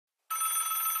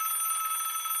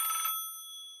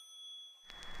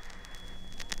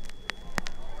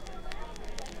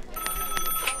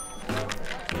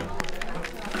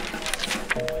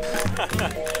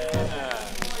Alright,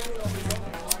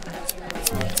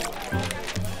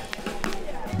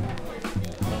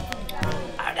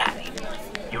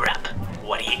 you're up.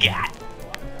 What do you got?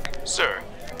 Sir,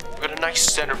 we got a nice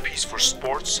centerpiece for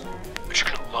sports that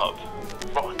you're gonna love.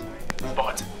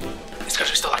 Sports? This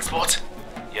country still likes sports?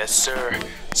 Yes, sir.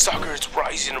 Soccer is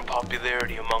rising in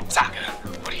popularity among Soccer?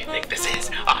 What do you think this is?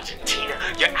 Argentina?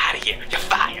 You're out of here. You're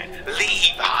fired.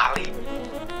 Leave, Harley.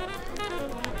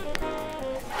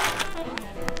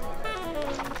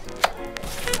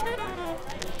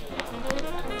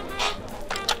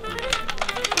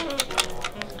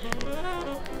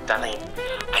 Darlene,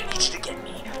 I need you to get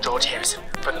me George Harrison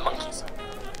from the Monkees.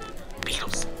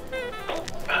 Beatles.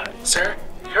 Sir,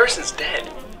 Harrison's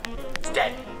dead. He's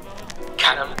dead.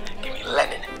 Cut him. Give me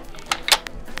Lennon.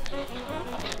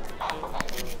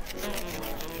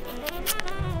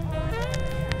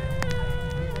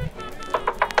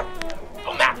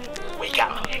 Oh, Matt, wake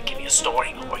up and give me a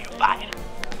story or you're fired.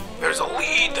 There's a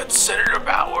lead that Senator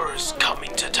Bauer's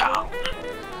coming to town.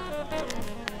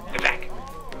 Get back.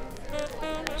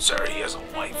 Sir, he has a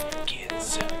wife and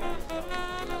kids.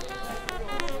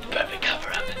 Perfect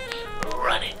cover-up.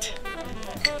 Run it.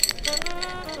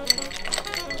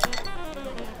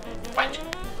 What?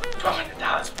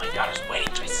 $1,200 for my daughter's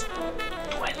wedding dress.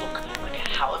 Do I look like a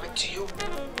halibut to you?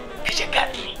 Cause you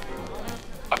got me.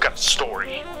 I've got a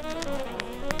story.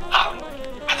 Holly,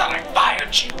 I thought I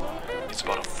fired you. It's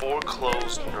about a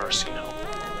foreclosed nursing home.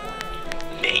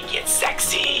 Make it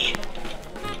sexy.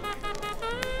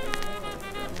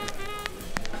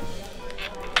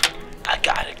 I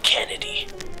got it, Kennedy.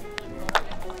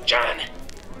 John.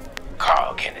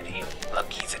 Carl Kennedy.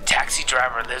 Look, he's a taxi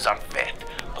driver, lives on 5th,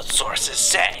 but sources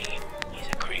say he's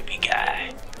a creepy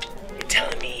guy. You're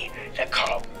telling me that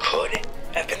Carl could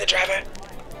have been the driver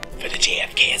for the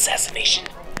JFK assassination?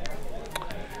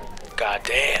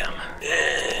 Goddamn.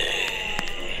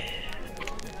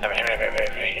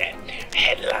 Right.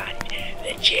 Headline,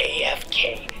 the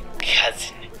JFK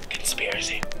cousin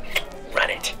conspiracy. Run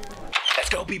it. Let's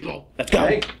go, people. Let's go.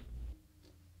 Hey.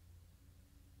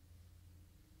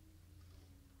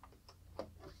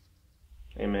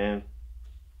 Hey, man.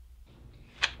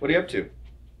 What are you up to?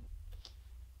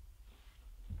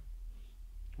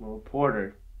 I'm a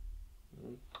reporter.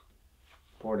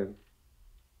 Reporting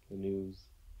the news.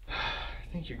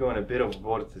 I think you're going a bit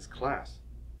overboard with this class.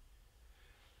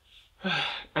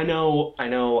 I know. I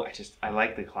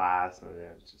like the class. And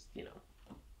it's just,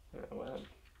 well.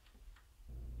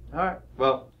 Alright,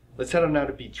 well, let's head on now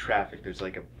to beat traffic. There's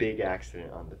like a big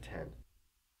accident on the 10.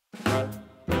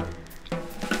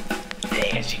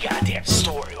 There's your goddamn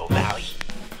story, O'Malley.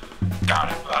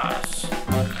 Got it, boss.